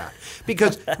talking about.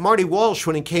 Because Marty Walsh,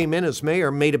 when he came in as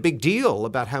mayor, made a big deal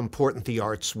about how important the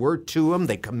arts were to him.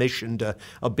 They commissioned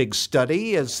a big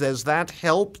study. Has that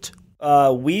helped?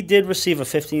 We did receive a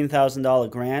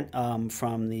 $15,000 grant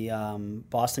from the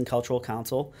Boston Cultural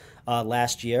Council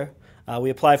last year. We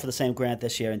applied for the same grant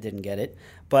this year and didn't get it.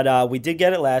 But we did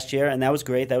get it last year, and that was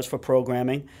great. That was for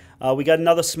programming. We got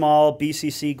another small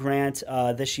BCC grant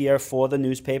this year for the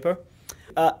newspaper.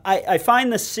 I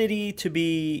find the city to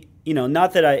be,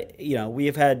 not that we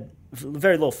have had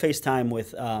very little FaceTime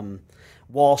with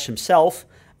Walsh himself.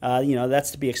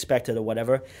 That's to be expected or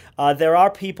whatever. There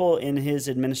are people in his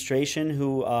administration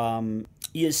who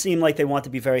seem like they want to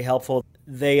be very helpful.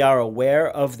 They are aware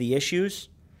of the issues.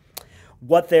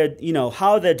 What they're,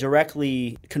 how they're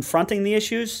directly confronting the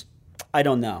issues, I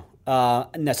don't know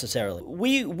necessarily.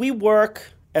 We work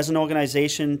as an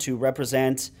organization to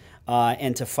represent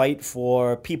and to fight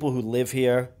for people who live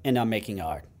here and are making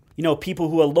art. People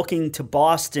who are looking to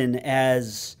Boston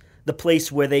as the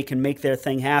place where they can make their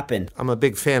thing happen. I'm a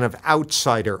big fan of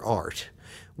outsider art,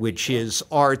 which is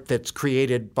art that's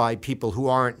created by people who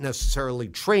aren't necessarily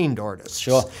trained artists.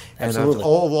 Sure, absolutely. And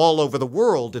all over the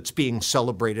world, it's being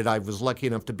celebrated. I was lucky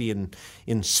enough to be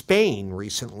in Spain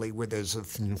recently, where there's a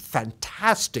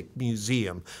fantastic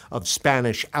museum of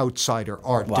Spanish outsider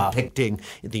art depicting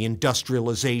the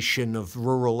industrialization of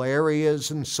rural areas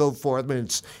and so forth.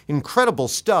 It's incredible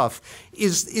stuff.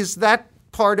 Is that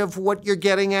part of what you're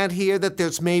getting at here, that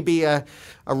there's maybe a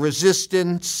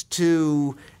resistance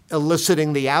to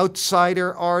eliciting the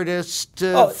outsider artist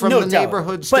from the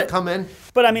neighborhoods to come in?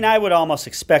 But I would almost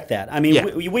expect that.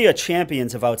 We are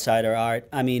champions of outsider art.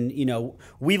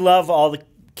 We love all the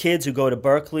kids who go to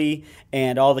Berkeley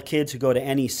and all the kids who go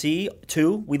to NEC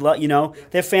too. We love,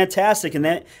 they're fantastic,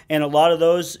 and a lot of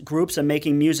those groups are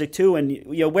making music too. And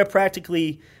we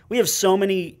have so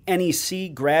many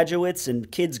NEC graduates and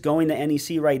kids going to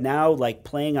NEC right now, like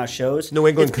playing our shows. New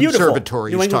England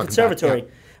Conservatory. New England Conservatory.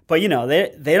 But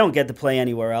they don't get to play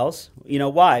anywhere else.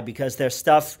 Why? Because their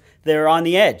stuff, they're on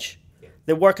the edge.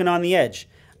 They're working on the edge.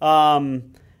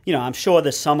 I'm sure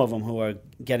there's some of them who are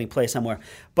getting play somewhere.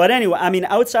 But anyway,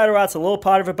 outsider art's a little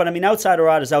part of it, but outsider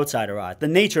art is outsider art. The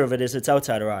nature of it is it's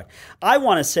outsider art. I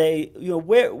want to say,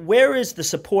 where is the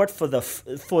support for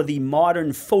the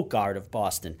modern folk art of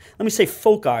Boston? Let me say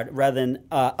folk art rather than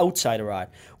outsider art.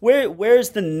 Where is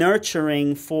the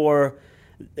nurturing for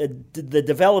the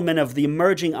development of the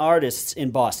emerging artists in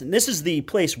Boston? This is the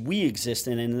place we exist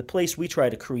in, and the place we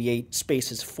try to create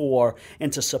spaces for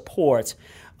and to support.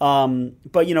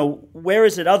 But where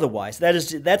is it otherwise?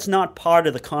 That's not part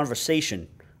of the conversation.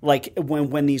 Like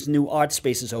when these new art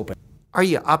spaces open. Are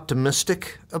you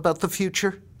optimistic about the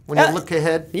future when you look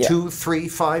ahead 2, 3,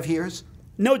 5 years?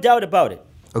 No doubt about it.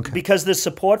 Okay. Because the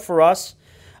support for us,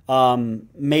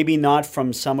 maybe not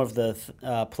from some of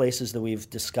the places that we've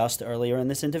discussed earlier in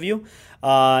this interview,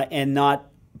 and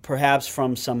not perhaps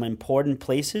from some important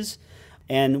places.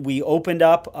 And we opened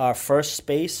up our first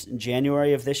space in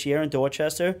January of this year in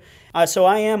Dorchester. So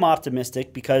I am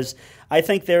optimistic because I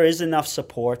think there is enough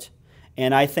support,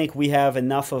 and I think we have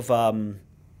enough of a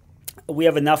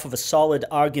solid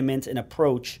argument and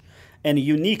approach, and a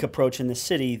unique approach in the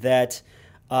city that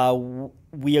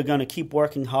we are going to keep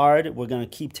working hard. We're going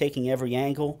to keep taking every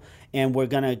angle, and we're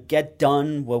going to get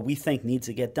done what we think needs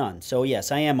to get done. So yes,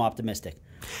 I am optimistic.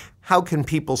 How can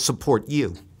people support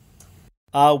you?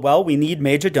 Well, we need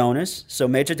major donors, so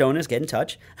major donors, get in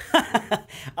touch.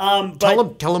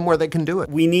 Tell them where they can do it.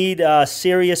 We need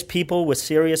serious people with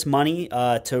serious money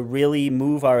to really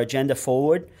move our agenda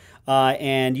forward.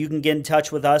 And you can get in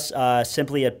touch with us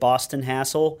simply at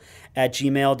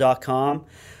bostonhassle@gmail.com.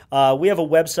 We have a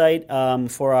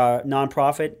website for our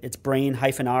nonprofit. It's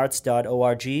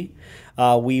brain-arts.org.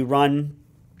 We run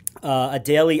a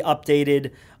daily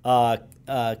updated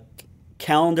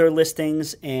calendar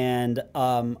listings and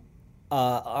art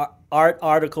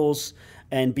articles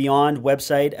and beyond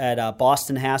website at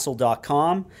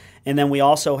bostonhassle.com. And then we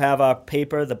also have our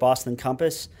paper, the Boston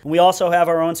Compass. We also have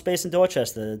our own space in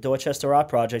Dorchester, the Dorchester Art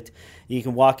Project. You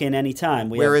can walk in anytime.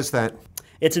 Where is that?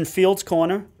 It's in Fields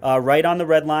Corner, right on the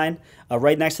Red Line,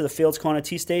 right next to the Fields Corner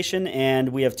T Station. And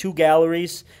we have 2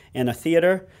 galleries and a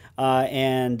theater.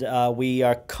 And we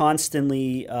are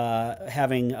constantly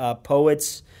having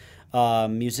poets,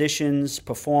 musicians,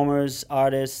 performers,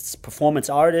 artists, performance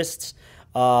artists,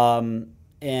 and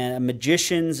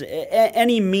magicians,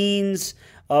 any means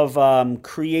of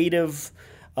creative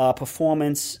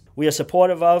performance we are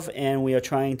supportive of, and we are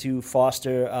trying to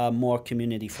foster more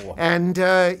community for. And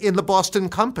in the Boston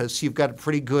Compass, you've got a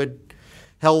pretty good,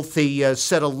 healthy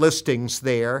set of listings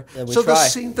there. Yeah, we so try.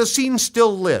 the scene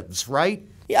still lives, right?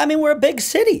 Yeah, I mean, we're a big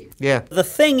city. Yeah. The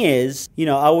thing is,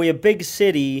 are we a big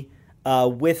city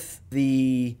with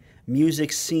the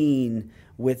music scene,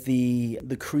 with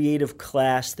the creative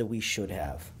class that we should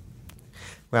have?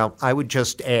 Well, I would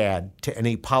just add to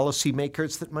any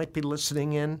policymakers that might be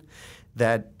listening in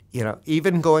that,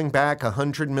 even going back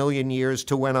 100 million years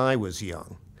to when I was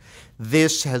young,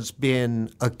 this has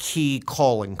been a key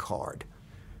calling card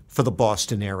for the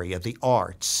Boston area, the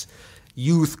arts,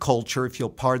 youth culture, if you'll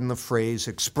pardon the phrase,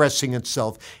 expressing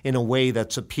itself in a way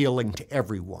that's appealing to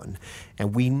everyone.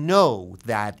 And we know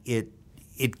that it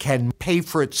can pay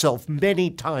for itself many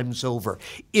times over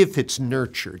if it's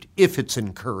nurtured, if it's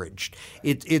encouraged.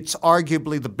 It's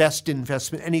arguably the best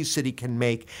investment any city can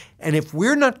make. And if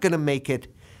we're not going to make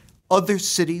it, other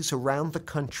cities around the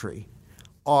country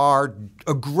are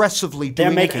aggressively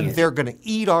doing it, and they're going to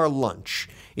eat our lunch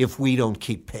if we don't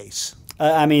keep pace.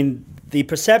 I mean, the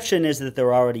perception is that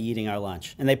they're already eating our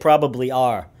lunch, and they probably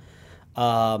are.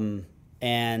 And,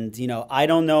 I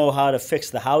don't know how to fix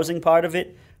the housing part of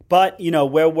it, but,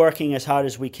 we're working as hard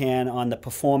as we can on the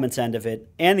performance end of it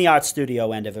and the art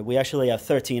studio end of it. We actually have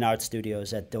 13 art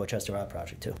studios at Dorchester Art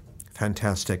Project, too.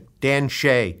 Fantastic. Dan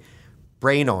Shea,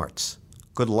 Brain Arts.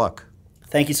 Good luck.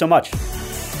 Thank you so much.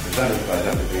 Presented by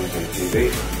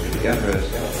WBZ-TV, the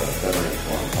interest of better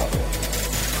informed public.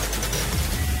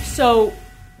 So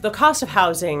the cost of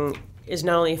housing is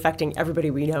not only affecting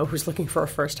everybody we know who's looking for a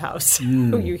first house,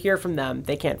 who you hear from them,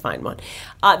 they can't find one.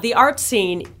 The art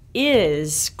scene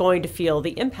is going to feel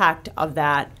the impact of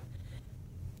that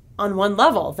on one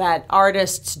level, that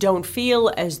artists don't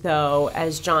feel as though,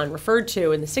 as John referred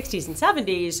to in the 60s and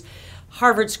 70s,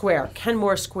 Harvard Square,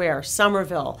 Kenmore Square,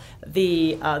 Somerville,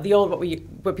 the old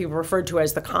what people referred to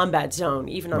as the combat zone,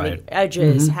 even on the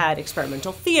edges, had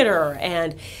experimental theater.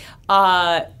 And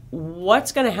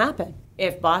what's going to happen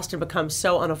if Boston becomes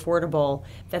so unaffordable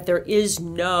that there is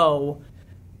no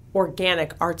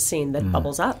organic art scene that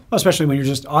bubbles up? Well, especially when you're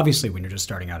just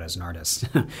starting out as an artist.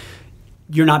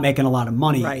 You're not making a lot of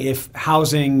money. Right. If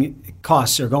housing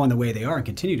costs are going the way they are and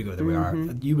continue to go the way they are,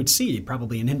 you would see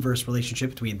probably an inverse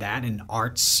relationship between that and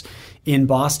arts in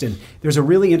Boston. There's a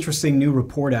really interesting new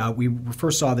report out. We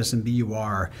first saw this in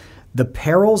BUR, The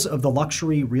Perils of the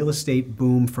Luxury Real Estate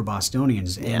Boom for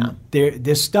Bostonians. And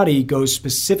this study goes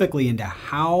specifically into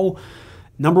how,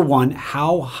 number one,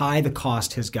 how high the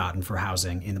cost has gotten for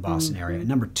housing in the Boston area.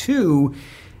 Number two,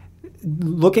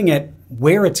 looking at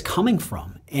where it's coming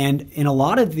from. And in a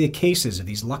lot of the cases of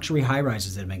these luxury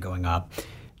high-rises that have been going up,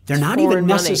 they're not even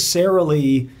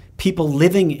necessarily people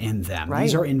living in them. Right.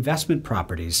 These are investment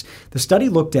properties. The study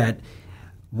looked at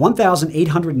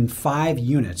 1,805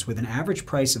 units with an average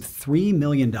price of $3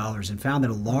 million and found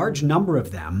that a large number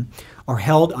of them are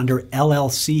held under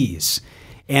LLCs.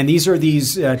 And these are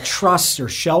these trusts or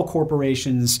shell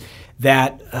corporations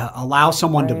that allow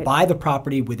someone to buy the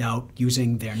property without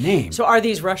using their name. So are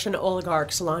these Russian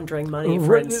oligarchs laundering money,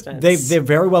 for instance? They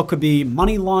very well could be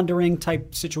money laundering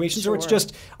type situations, or it's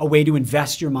just a way to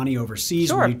invest your money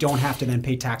overseas where you don't have to then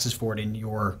pay taxes for it in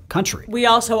your country. We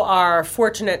also are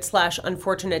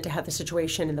fortunate/unfortunate to have the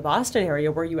situation in the Boston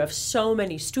area where you have so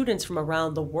many students from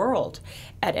around the world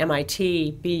at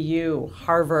MIT, BU,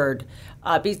 Harvard.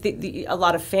 A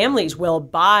lot of families will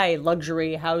buy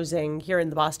luxury housing here in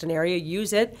the Boston area,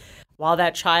 use it while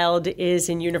that child is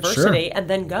in university, and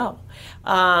then go.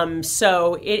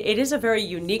 So it is a very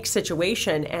unique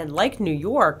situation. And like New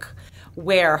York,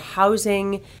 where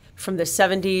housing from the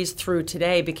 70s through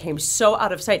today became so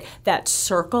out of sight, that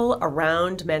circle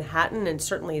around Manhattan and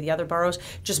certainly the other boroughs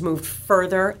just moved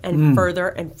further and further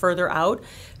and further out.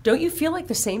 Don't you feel like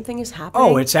the same thing is happening?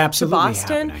 Oh, it's absolutely to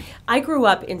Boston? happening. I grew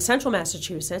up in central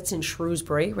Massachusetts, in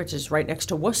Shrewsbury, which is right next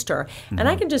to Worcester. And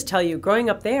I can just tell you, growing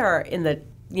up there in the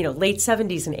late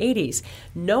 70s and 80s,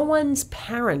 no one's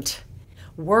parent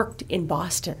worked in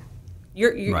Boston.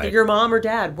 Your mom or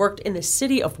dad worked in the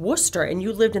city of Worcester and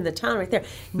you lived in the town right there.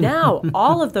 Now,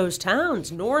 all of those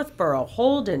towns, Northborough,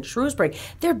 Holden, Shrewsbury,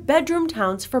 they're bedroom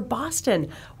towns for Boston,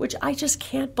 which I just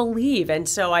can't believe. And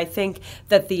so I think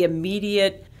that the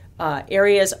immediate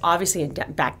areas, obviously in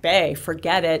Back Bay,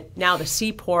 forget it. Now the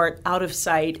seaport, out of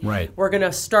sight. Right. We're going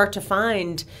to start to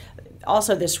find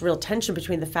also this real tension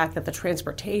between the fact that the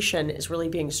transportation is really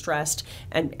being stressed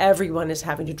and everyone is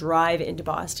having to drive into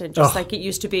Boston, just like it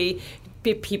used to be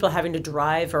people having to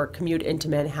drive or commute into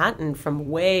Manhattan from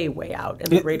way, way out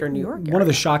in the greater New York area. One of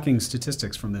the shocking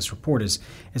statistics from this report is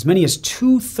as many as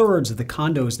 2/3 of the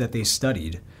condos that they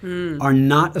studied are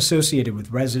not associated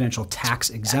with residential tax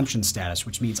exemption status,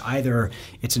 which means either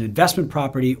it's an investment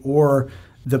property or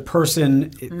the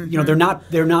person, they're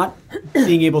not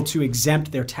being able to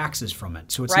exempt their taxes from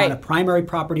it. So it's not a primary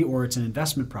property or it's an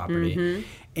investment property.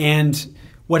 And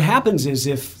what happens is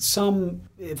if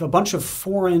a bunch of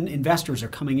foreign investors are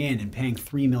coming in and paying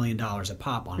 $3 million a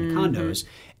pop on condos,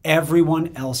 everyone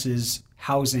else's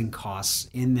housing costs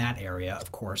in that area,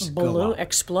 of course, go up.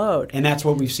 Explode. And that's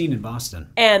what we've seen in Boston.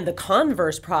 And the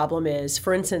converse problem is,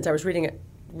 for instance, I was reading a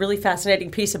really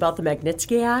fascinating piece about the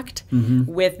Magnitsky Act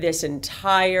with this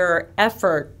entire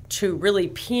effort to really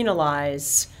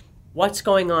penalize what's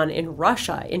going on in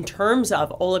Russia in terms of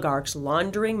oligarchs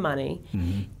laundering money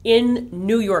in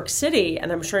New York City. And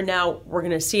I'm sure now we're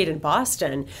going to see it in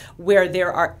Boston, where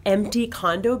there are empty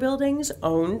condo buildings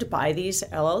owned by these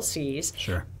LLCs.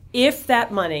 Sure. If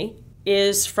that money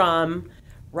is from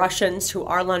Russians who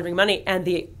are laundering money and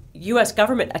the U.S.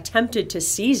 government attempted to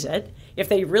seize it, if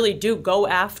they really do go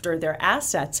after their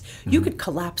assets, you could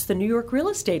collapse the New York real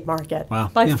estate market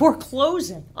by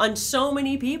foreclosing on so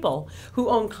many people who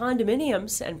own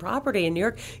condominiums and property in New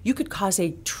York. You could cause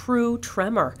a true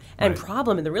tremor and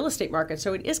problem in the real estate market.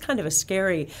 So it is kind of a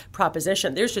scary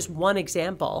proposition. There's just one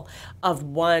example of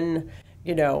one,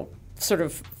 sort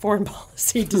of foreign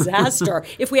policy disaster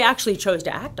if we actually chose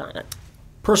to act on it.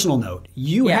 Personal note,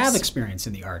 you have experience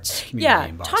in the arts community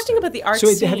in Boston. Talking about the arts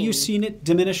scene. So have you seen it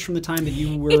diminish from the time that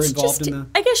you were involved in the...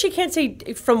 I guess you can't say,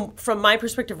 from my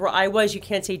perspective where I was, you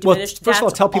can't say diminished. Well, first of all,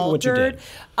 tell people what you did.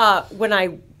 When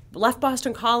I left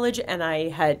Boston College and I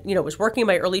had, was working in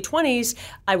my early 20s,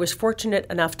 I was fortunate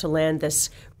enough to land this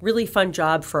really fun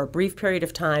job for a brief period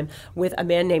of time with a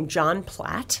man named Jon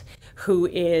Platt, who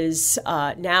is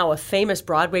now a famous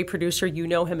Broadway producer. You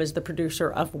know him as the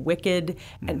producer of Wicked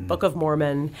and Book of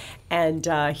Mormon.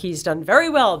 And he's done very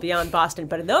well beyond Boston.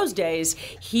 But in those days,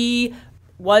 he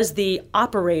was the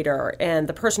operator and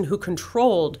the person who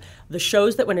controlled the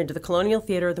shows that went into the Colonial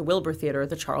Theater, the Wilbur Theater,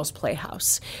 the Charles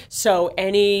Playhouse. So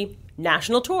any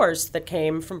national tours that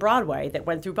came from Broadway that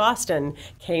went through Boston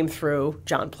came through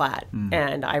Jon Platt.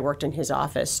 And I worked in his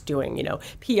office doing,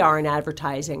 PR and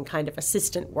advertising kind of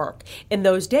assistant work in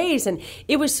those days. And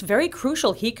it was very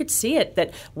crucial. He could see it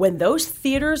that when those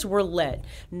theaters were lit,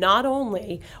 not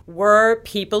only were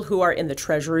people who are in the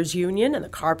Treasurers Union and the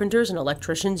Carpenters and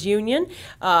Electricians Union,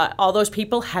 all those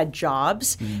people had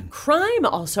jobs. Crime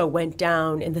also went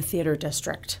down in the theater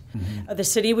district. The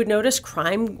city would notice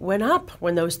crime went up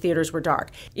when those theaters were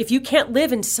dark. If you can't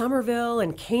live in Somerville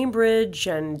and Cambridge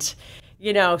and,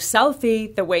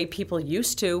 Southie the way people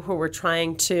used to who were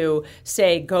trying to,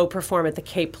 say, go perform at the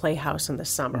Cape Playhouse in the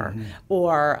summer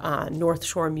or North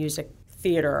Shore Music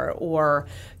Theater or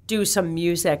do some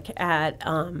music at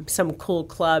some cool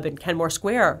club in Kenmore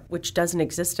Square, which doesn't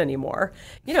exist anymore.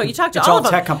 You talk to all of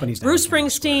them. Tech companies. Bruce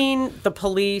Springsteen, The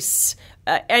Police,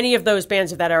 any of those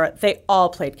bands of that era, they all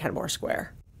played Kenmore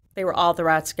Square. They were all at the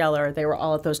Rathskeller. They were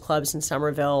all at those clubs in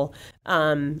Somerville.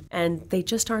 And they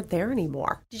just aren't there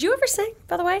anymore. Did you ever sing,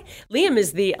 by the way? Liam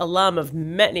is the alum of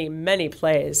many, many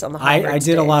plays on the Harvard I did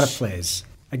stage. a lot of plays.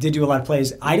 I did do a lot of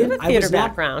plays. I was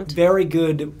not very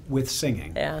good with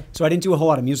singing. Yeah. So I didn't do a whole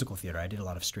lot of musical theater. I did a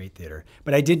lot of straight theater.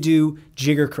 But I did do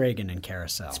Jigger Cragen and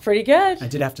Carousel. It's pretty good. I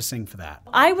did have to sing for that.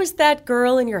 I was that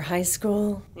girl in your high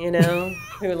school, who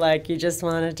you just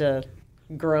wanted to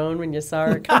groan when you saw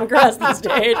her come across the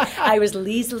stage. I was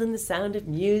Liesl in The Sound of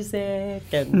Music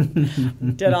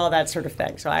and did all that sort of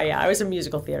thing. So I was a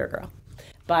musical theater girl.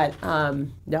 But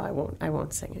no, I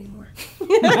won't sing anymore.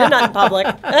 Not in public.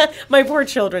 My poor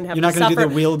children have to suffer. You're not going to do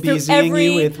the Will Beezying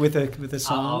you with a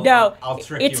song? No. I'll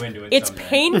trick you into it It's someday.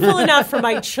 painful enough for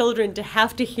my children to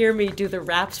have to hear me do the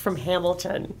raps from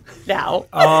Hamilton now.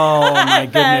 Oh, my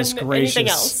goodness gracious. Anything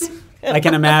else. I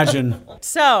can imagine.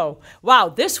 So, wow,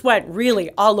 this went really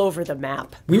all over the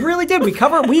map. We really did. We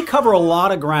cover a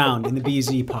lot of ground in the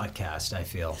BZ podcast, I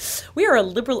feel. We are a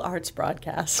liberal arts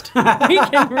broadcast. We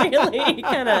can really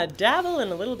kind of dabble in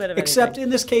a little bit of Except anything. in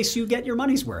this case, you get your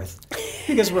money's worth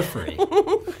because we're free.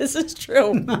 This is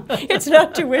true. It's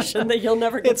not tuition that you'll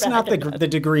never get It's back. not the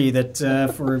degree that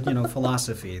for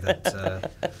philosophy that.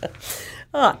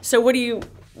 So what do you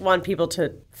want people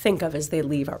to think of as they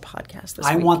leave our podcast this week?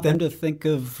 I want them to think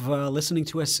of listening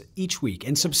to us each week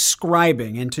and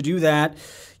subscribing. And to do that,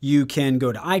 you can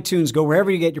go to iTunes, go wherever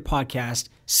you get your podcast,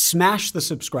 smash the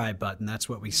subscribe button. That's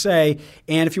what we say.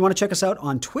 And if you want to check us out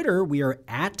on Twitter, we are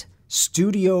at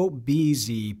Studio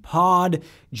BZ Pod.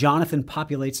 Jonathan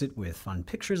populates it with fun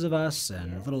pictures of us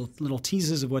and little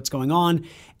teases of what's going on.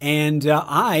 And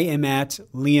I am at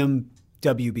Liam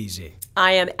WBZ.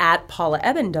 I am at Paula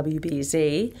Ebben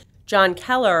WBZ. Jon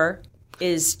Keller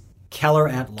is Keller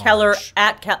at large.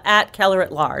 Keller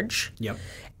at large. Yep.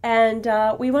 And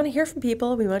we want to hear from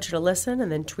people. We want you to listen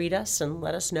and then tweet us and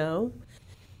let us know.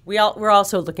 We're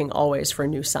also looking always for a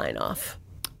new sign off.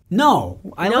 No,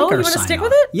 I like our you want to sign stick off.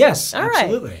 with it? Yes, All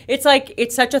absolutely. right. It's like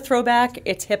it's such a throwback.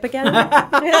 It's hip again.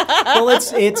 Well,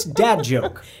 it's dad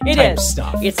joke It type is.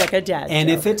 stuff. It's like a dad And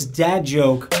joke. if it's dad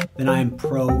joke, then I am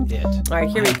pro it. All right,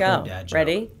 here we I'm pro go. dad joke.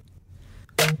 Ready?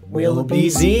 We'll be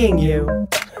seeing you.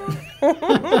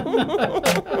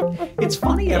 It's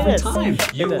funny every is. time.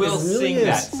 You will It really sing is.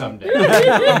 that someday.